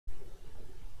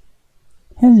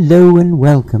Hello and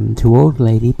welcome to Old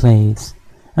Lady Plays.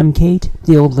 I'm Kate,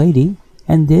 the Old Lady,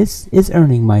 and this is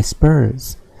Earning My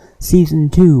Spurs, Season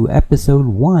 2, Episode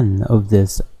 1 of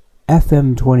this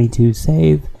FM22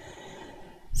 save,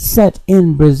 set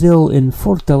in Brazil in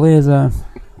Fortaleza.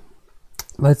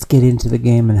 Let's get into the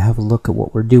game and have a look at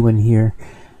what we're doing here.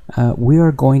 We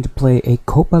are going to play a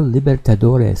Copa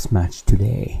Libertadores match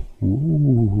today.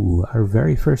 Ooh, our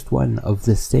very first one of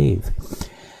this save.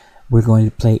 We're going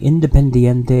to play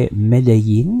Independiente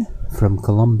Medellin from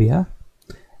Colombia.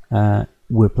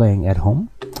 We're playing at home.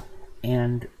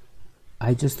 And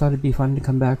I just thought it'd be fun to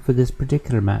come back for this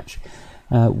particular match.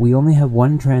 We only have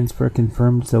one transfer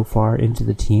confirmed so far into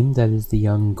the team. That is the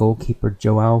young goalkeeper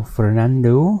João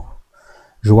Fernando,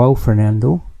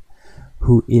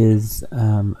 who is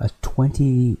a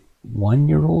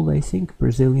 21-year-old, I think,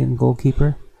 Brazilian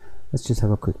goalkeeper. Let's just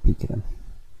have a quick peek at him.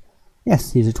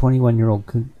 Yes, he's a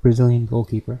 21-year-old Brazilian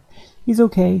goalkeeper. He's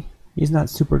okay. He's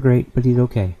not super great, but he's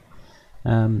okay.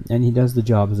 And he does the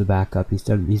job as a backup. He's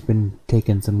been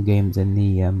taking some games in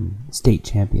the state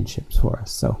championships for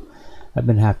us, so I've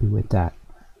been happy with that.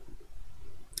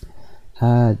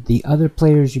 The other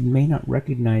players you may not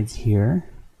recognize here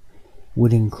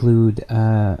would include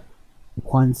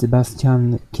Juan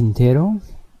Sebastian Quintero,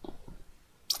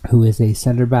 who is a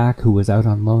center back who was out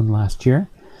on loan last year.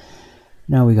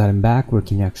 Now we got him back, we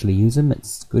can actually use him.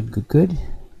 It's good.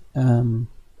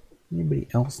 Anybody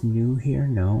else new here?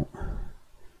 No.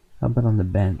 How about on the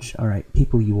bench? Alright,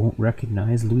 people you won't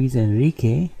recognize. Luis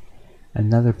Enrique,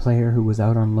 another player who was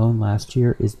out on loan last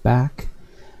year, is back.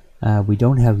 We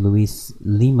don't have Luis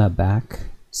Lima back,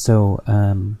 so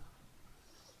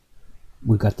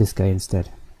we got this guy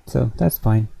instead. So that's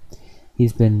fine.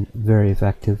 He's been very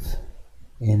effective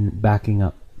in backing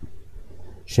up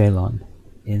Shaylon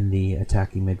in the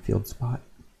attacking midfield spot.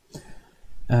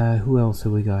 Who else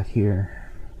have we got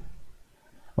here?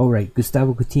 Oh right,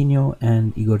 Gustavo Coutinho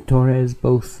and Igor Torres,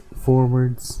 both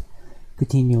forwards.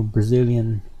 Coutinho,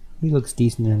 Brazilian. He looks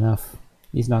decent enough.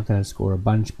 He's not going to score a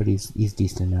bunch, but he's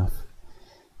decent enough.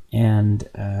 And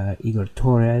Igor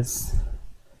Torres,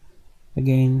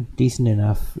 again, decent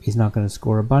enough. He's not going to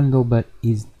score a bundle, but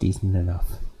he's decent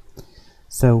enough.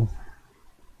 So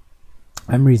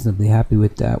I'm reasonably happy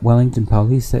with that. Wellington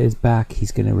Paulista is back.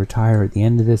 He's going to retire at the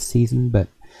end of this season, but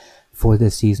for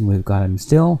this season we've got him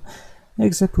still.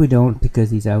 Except we don't,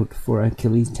 because he's out for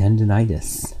Achilles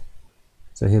tendonitis.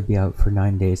 So he'll be out for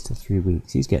 9 days to 3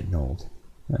 weeks. He's getting old.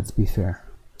 Let's be fair.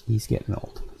 He's getting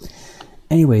old.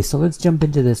 Anyway, so let's jump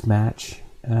into this match.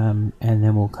 And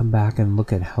then we'll come back and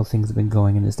look at how things have been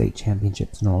going in the state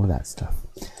championships and all of that stuff.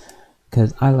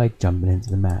 Because I like jumping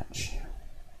into the match.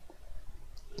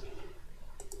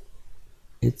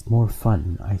 It's more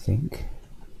fun, I think.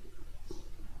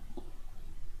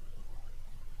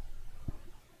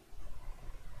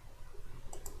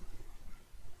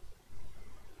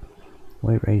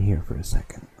 Wait right here for a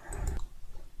second.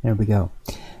 There we go.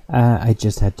 I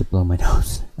just had to blow my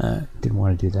nose. Didn't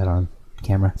want to do that on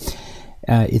camera.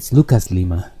 It's Lucas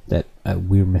Lima that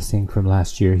we're missing from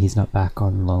last year. He's not back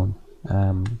on loan.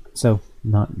 So,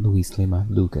 not Luis Lima,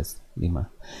 Lucas Lima.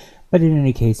 But in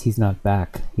any case, he's not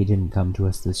back. He didn't come to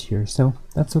us this year, so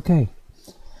that's okay.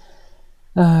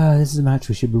 This is a match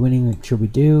we should be winning. Make sure we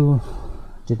do.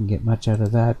 Didn't get much out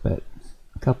of that, but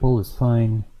a couple is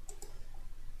fine.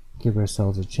 Give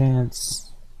ourselves a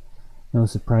chance. No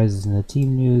surprises in the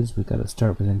team news. We got to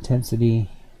start with intensity.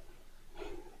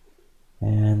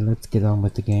 And let's get on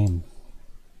with the game.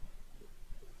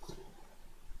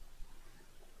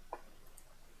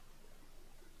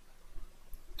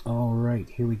 Alright,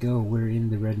 here we go. We're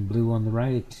in the red and blue on the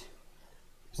right.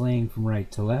 Playing from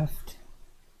right to left.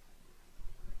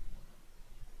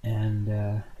 And,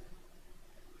 they're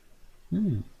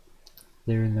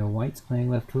in the whites playing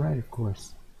left to right, of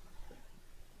course.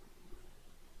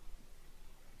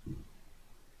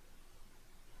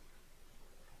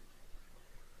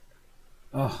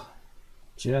 Oh,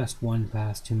 just one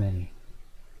pass too many.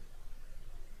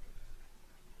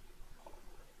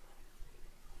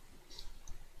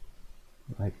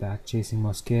 Right back chasing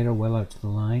Mosquera well out to the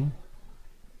line.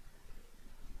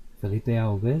 Felipe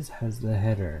Alves has the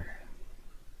header.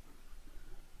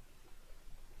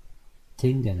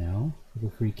 Tinga now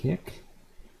with a free kick.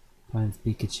 Finds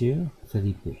Pikachu.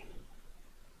 Felipe.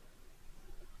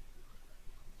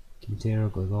 Quintero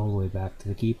goes all the way back to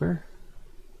the keeper.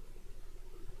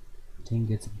 Ting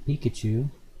gets a Pikachu.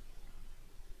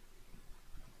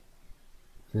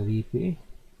 Felipe.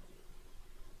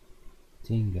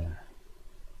 Tinga.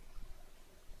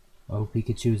 Oh,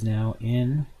 Pikachu's now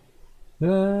in.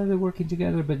 They're working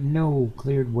together, but no,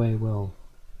 cleared way well.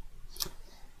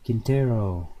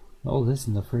 Quintero. Oh, this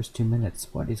in the first 2 minutes.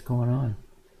 What is going on?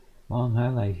 Long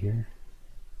highlight here.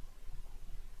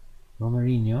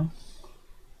 Romarinho.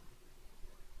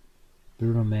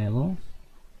 Bruno Melo.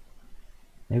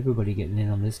 Everybody getting in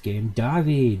on this game.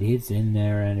 David hits in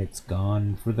there and it's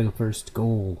gone for the first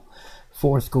goal.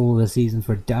 Fourth goal of the season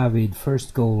for David.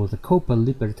 First goal of the Copa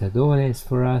Libertadores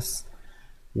for us.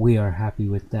 We are happy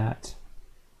with that.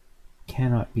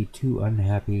 Cannot be too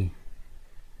unhappy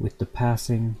with the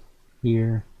passing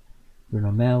here.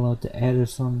 Bruno Melo to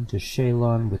Ederson to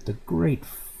Shalon with the great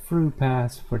through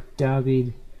pass for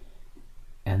David.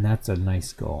 And that's a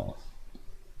nice goal.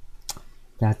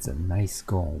 That's a nice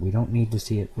goal. We don't need to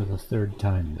see it for the third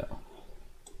time though.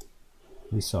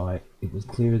 We saw it. It was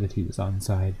clear that he was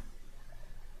onside.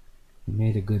 He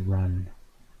made a good run.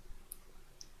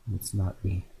 Let's not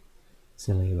be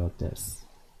silly about this.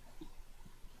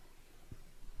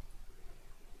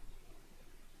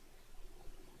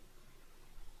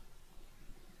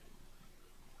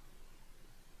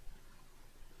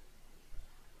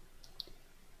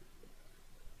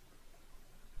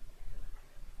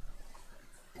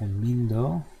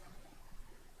 Camindo.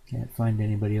 Can't find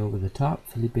anybody over the top.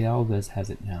 Felipe Alves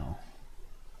has it now.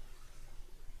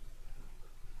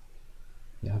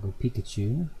 Iago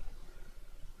Pikachu.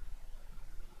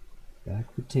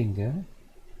 Back for Tinga.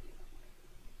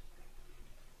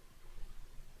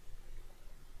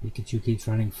 Pikachu keeps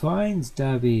running. Finds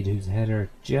David, whose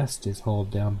header just is hauled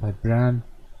down by Bran.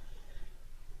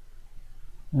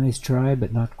 Nice try,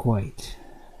 but not quite.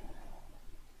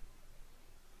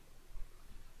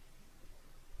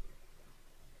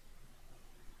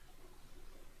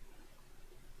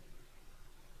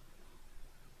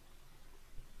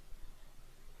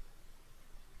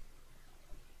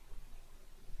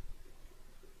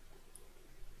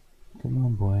 Come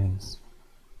on, boys.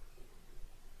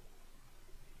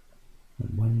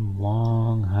 One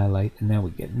long highlight, and now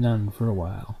we get none for a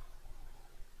while.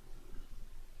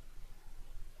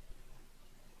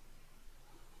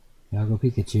 Iago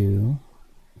Pikachu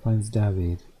finds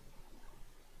David.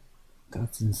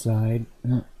 Cuts inside,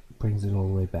 brings it all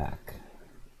the way back.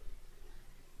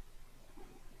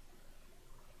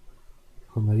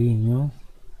 Romarinho,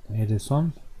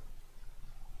 Ederson,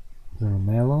 Bruno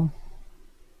Melo.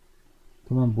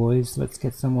 Come on, boys, let's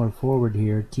get somewhere forward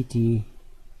here. TT,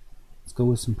 let's go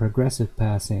with some progressive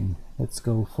passing. Let's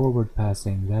go forward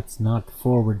passing. That's not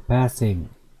forward passing.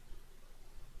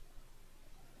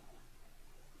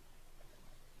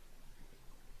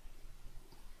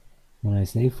 When I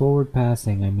say forward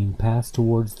passing, I mean pass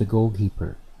towards the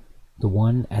goalkeeper. The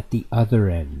one at the other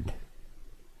end.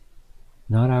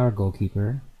 Not our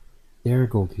goalkeeper, their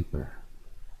goalkeeper.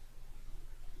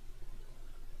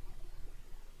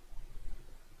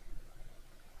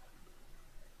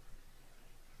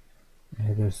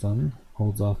 Ederson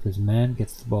holds off his man,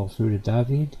 gets the ball through to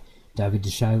David. David to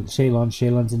Shalon.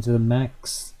 Shalon's into the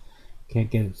max.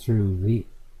 Can't get it through.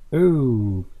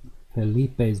 Ooh!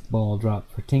 Felipe's ball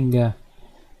dropped for Tinga.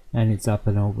 And it's up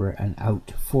and over and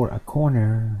out for a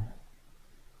corner.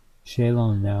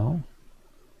 Shalon now.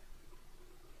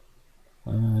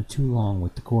 Too long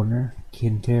with the corner.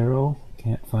 Quintero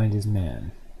can't find his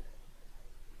man.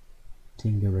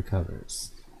 Tinga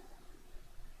recovers.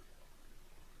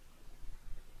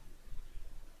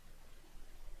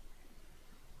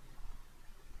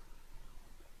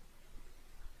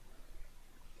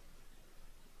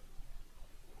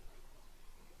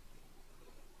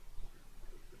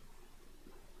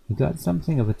 We got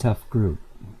something of a tough group.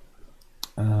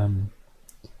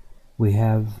 We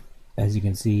have, as you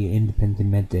can see, Independiente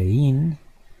Medellin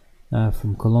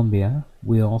from Colombia.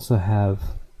 We also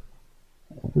have,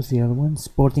 what was the other one?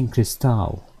 Sporting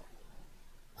Cristal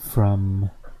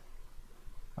from,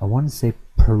 I want to say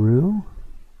Peru?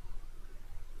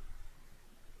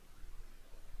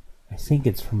 I think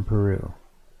it's from Peru.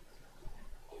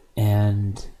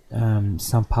 And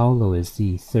Sao Paulo is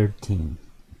the third team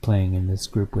playing in this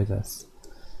group with us,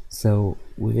 so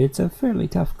it's a fairly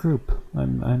tough group.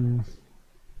 I'm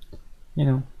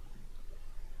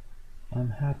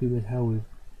happy with how we've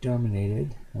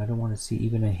dominated. I don't want to see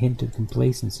even a hint of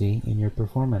complacency in your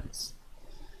performance.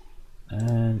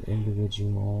 And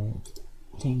individual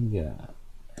Tinga.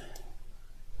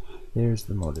 There's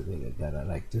the motivated that I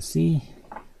like to see.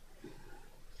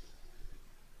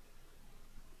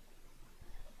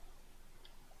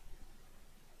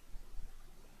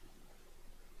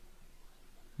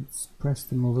 Let's press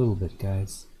them a little bit,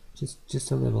 guys.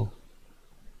 Just a little.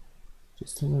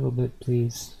 Just a little bit,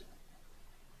 please.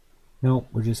 No,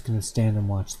 we're just going to stand and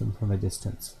watch them from a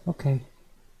distance. Okay.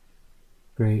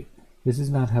 Great. This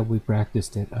is not how we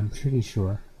practiced it, I'm pretty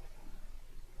sure.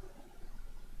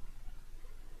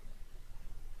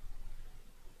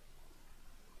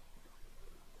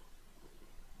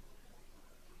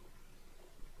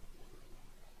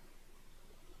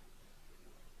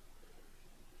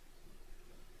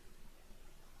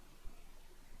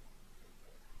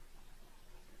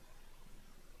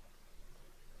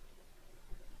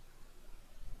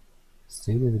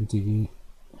 Stay with him, TV.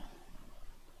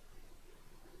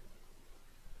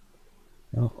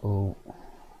 Uh-oh.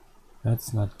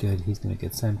 That's not good. He's gonna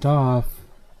get sent off.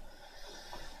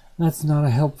 That's not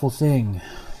a helpful thing.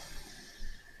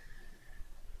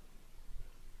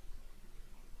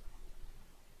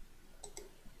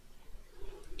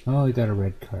 Oh, he got a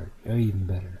red card. Oh, even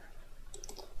better.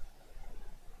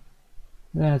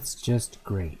 That's just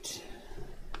great.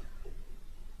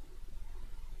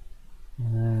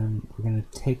 And we're going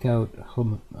to take out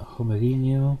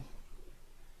Romarinho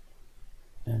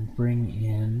and bring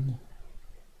in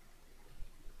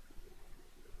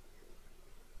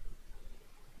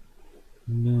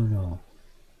Nuno.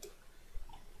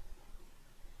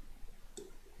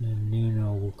 And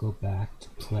Nuno will go back to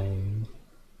playing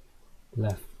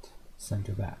left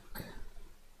center back.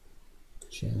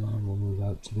 Shalon will move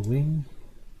out to the wing.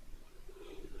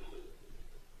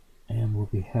 And we'll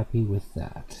be happy with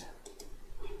that.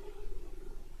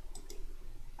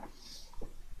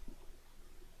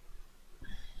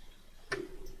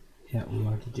 Yeah, we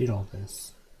already did all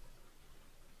this.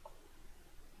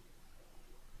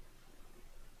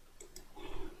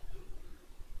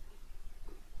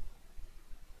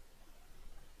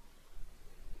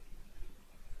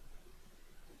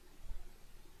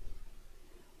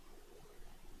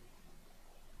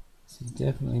 This has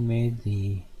definitely made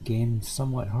the game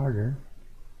somewhat harder.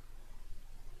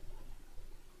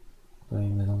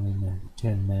 Playing with only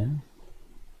 10 men.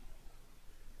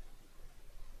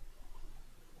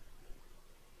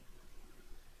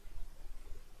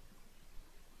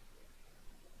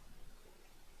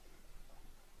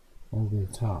 Over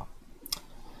the top.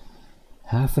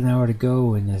 Half an hour to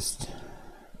go in this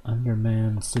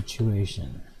undermanned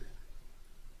situation.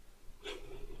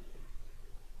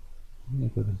 I'm going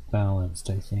to go to balanced,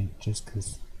 I think, just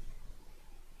because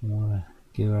we want to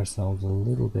give ourselves a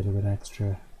little bit of an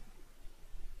extra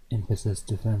emphasis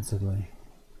defensively.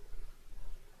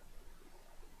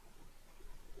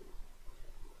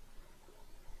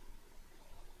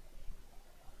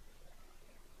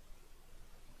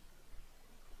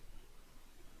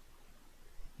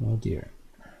 Oh dear.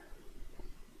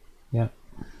 Yeah,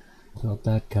 felt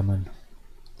that coming.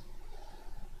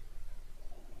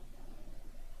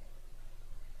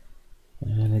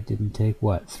 And it didn't take,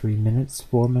 what, 3 minutes,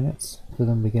 4 minutes for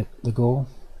them to get the goal?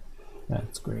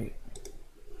 That's great.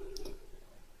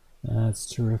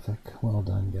 That's terrific. Well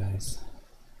done, guys.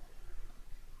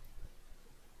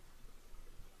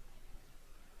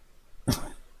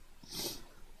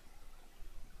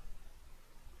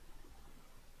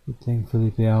 Good thing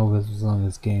Felipe Alves was on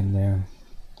this game there,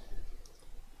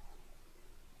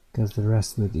 because the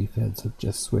rest of the defense have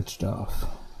just switched off.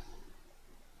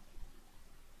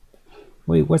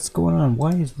 Wait, what's going on?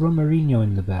 Why is Romarinho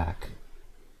in the back?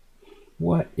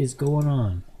 What is going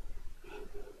on?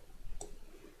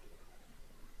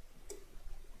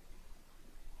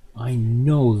 I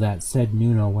know that said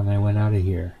Nuno when I went out of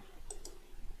here.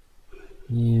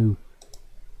 You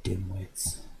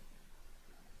dimwits.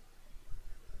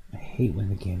 I hate when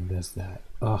the game does that.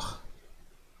 Ugh.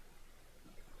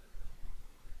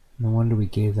 No wonder we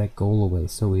gave that goal away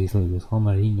so easily with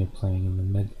Romarinho playing in the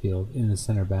midfield, in the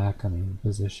center back,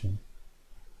 position.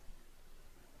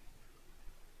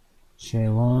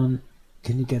 Shalon,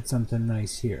 can you get something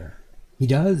nice here? He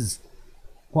does!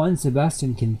 Juan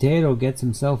Sebastian Quintero gets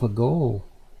himself a goal.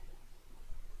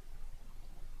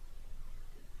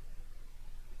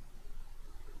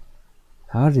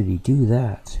 How did he do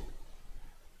that?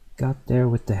 Got there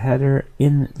with the header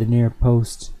in the near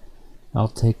post. I'll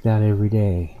take that every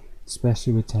day,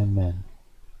 especially with 10 men.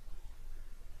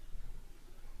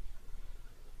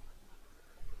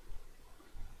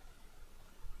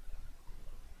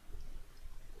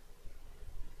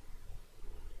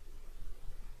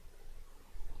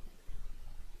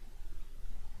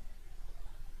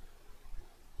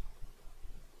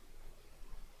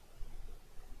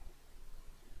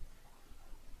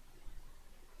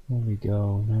 There we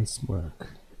go. Nice work.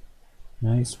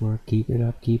 Nice work. Keep it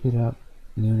up. Keep it up.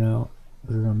 Nuno.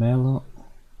 Bruno Melo.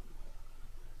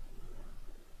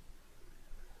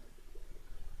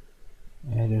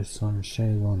 Ederson,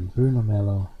 Shalon, Bruno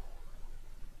Melo.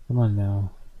 Come on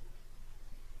now.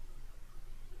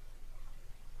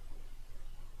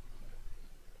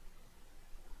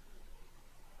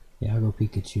 Iago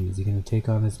Pikachu. Is he going to take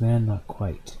on his man? Not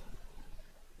quite.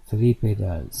 Felipe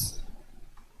does.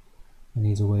 And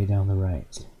he's away down the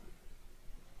right.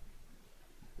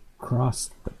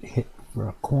 Crossed, but hit for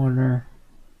a corner.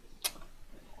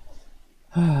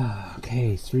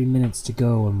 Okay, 3 minutes to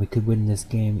go and we could win this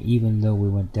game even though we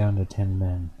went down to 10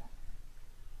 men.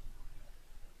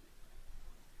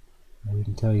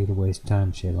 didn't tell you to waste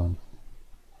time, Shaylon.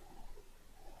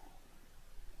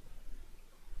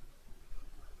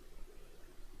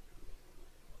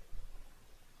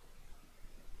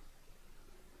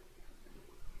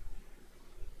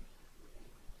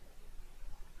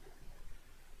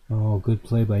 Oh, good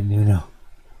play by Nuno.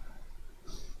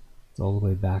 It's all the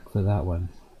way back for that one.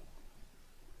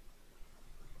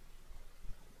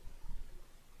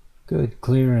 Good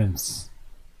clearance.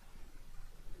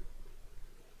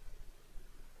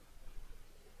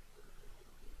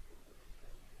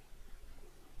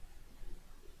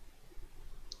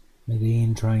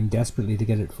 Medellin trying desperately to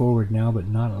get it forward now, but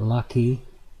not lucky.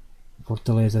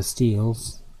 Fortaleza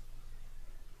steals.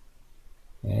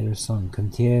 Ederson,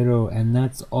 Quintero, and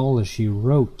that's all as she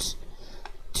wrote.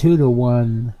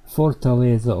 2-1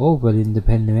 Fortaleza over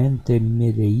Independiente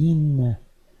Medellin.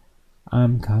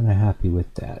 I'm kind of happy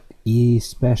with that,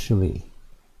 especially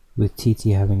with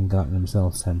Titi having gotten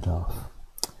himself sent off.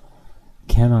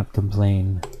 Cannot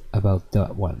complain about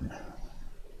that one.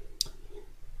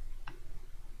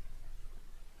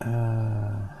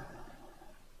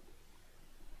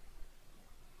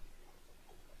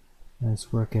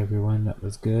 Nice work, everyone. That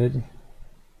was good.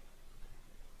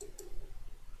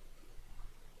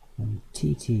 And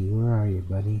TT, where are you,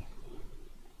 buddy?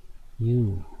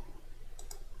 You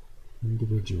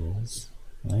individuals.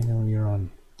 I know you're on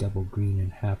double green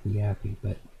and happy,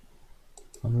 but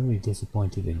I'm really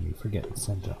disappointed in you for getting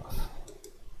sent off.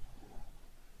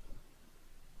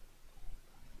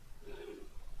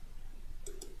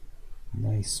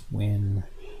 Nice win.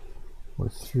 We're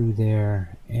through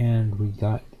there, and we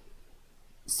got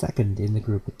second in the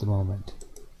group at the moment.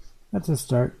 That's a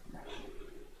start.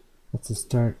 That's a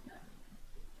start.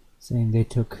 Saying they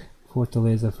took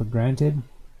Fortaleza for granted.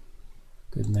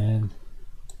 Good man.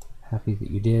 Happy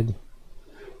that you did.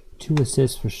 2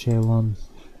 assists for Shaylon.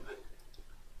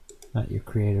 Not your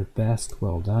creative best.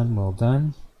 Well done, well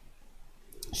done.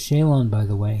 Shaylon, by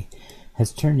the way,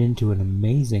 has turned into an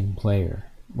amazing player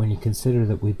when you consider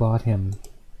that we bought him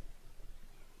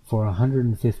for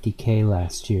 150k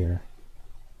last year.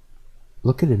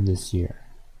 Look at him this year.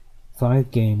 5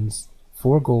 games,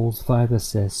 4 goals, 5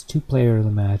 assists, 2 player of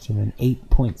the match, and an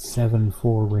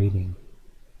 8.74 rating.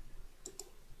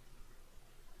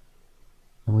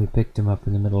 And we picked him up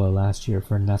in the middle of last year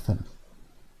for nothing.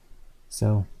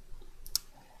 So,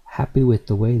 happy with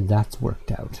the way that's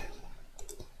worked out.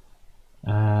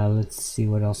 Let's see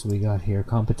what else we got here.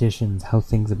 Competitions, how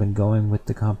things have been going with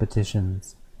the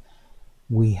competitions.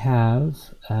 We are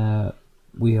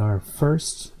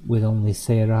first with only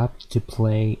Serap to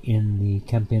play in the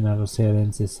Campeonato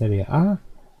Serense Serie A.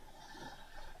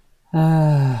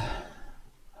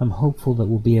 I'm hopeful that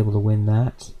we'll be able to win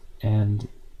that and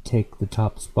take the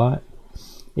top spot.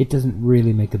 It doesn't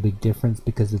really make a big difference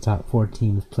because the top 4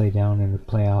 teams play down in the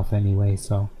playoff anyway,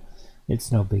 so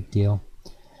it's no big deal.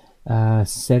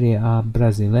 Serie A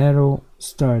Brasileiro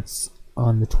starts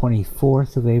on the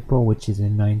 24th of April, which is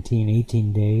in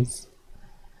 18 days.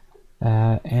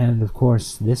 And of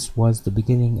course, this was the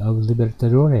beginning of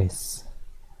Libertadores,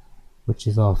 which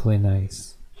is awfully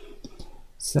nice.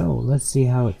 So let's see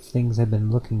how things have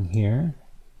been looking here.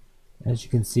 As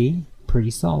you can see, pretty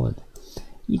solid.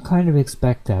 You kind of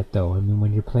expect that, though. I mean,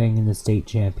 when you're playing in the state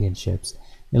championships,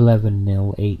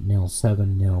 11-0, 8-0,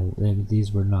 7-0,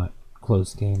 these were not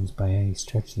close games by any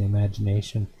stretch of the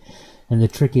imagination. And the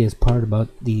trickiest part about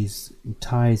these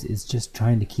ties is just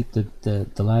trying to keep the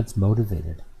lads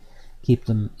motivated. Keep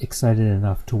them excited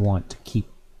enough to want to keep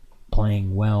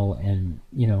playing well. And,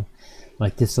 you know,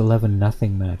 like this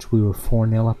 11-0 match, we were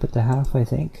 4-0 up at the half, I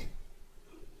think.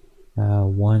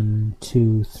 1,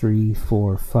 2, 3,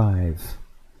 4, 5.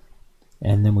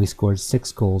 And then we scored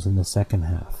 6 goals in the second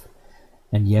half.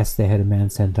 And yes, they had a man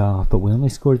sent off, but we only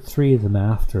scored 3 of them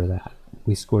after that.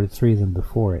 We scored 3 of them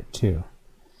before it, too.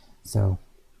 So,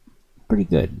 pretty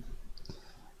good.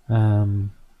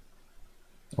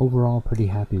 Overall, pretty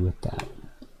happy with that.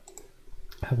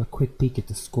 Have a quick peek at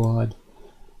the squad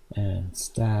and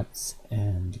stats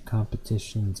and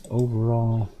competitions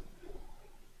overall.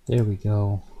 There we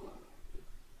go.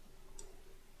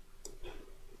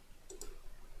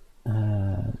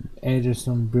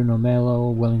 Ederson, Bruno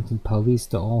Melo, Wellington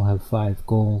Paulista all have 5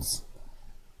 goals.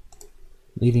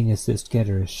 Leading assist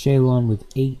getter is Shaylon with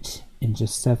 8 in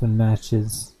just 7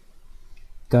 matches.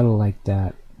 Gotta like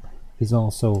that. He's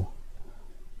also,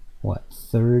 what,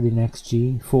 3rd in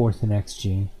XG? 4th in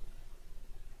XG.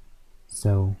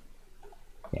 So,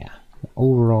 yeah.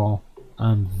 Overall,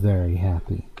 I'm very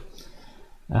happy.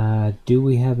 Do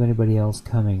we have anybody else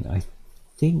coming? I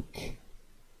think...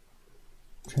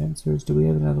 Transfers, do we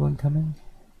have another one coming?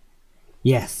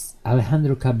 Yes,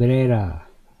 Alejandro Cabrera.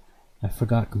 I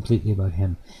forgot completely about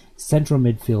him. Central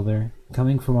midfielder,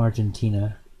 coming from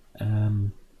Argentina.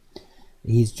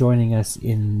 He's joining us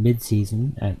in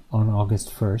mid-season on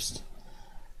August 1st.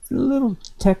 The little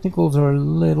technicals are a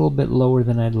little bit lower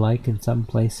than I'd like in some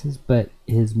places, but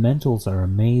his mentals are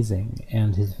amazing,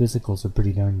 and his physicals are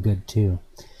pretty darn good too.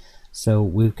 So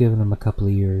we've given him a couple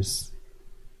of years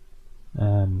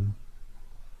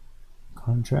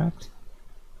contract.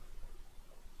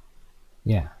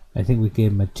 Yeah, I think we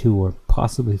gave him a 2 or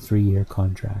possibly 3-year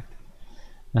contract.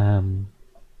 And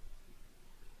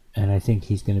I think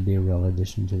he's going to be a real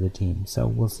addition to the team. So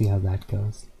we'll see how that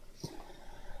goes.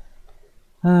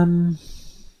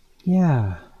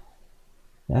 Yeah,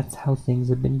 that's how things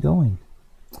have been going.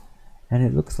 And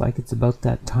it looks like it's about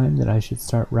that time that I should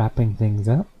start wrapping things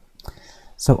up.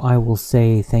 So I will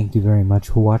say thank you very much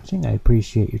for watching. I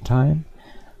appreciate your time.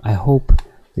 I hope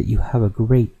that you have a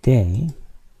great day.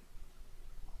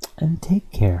 And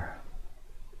take care.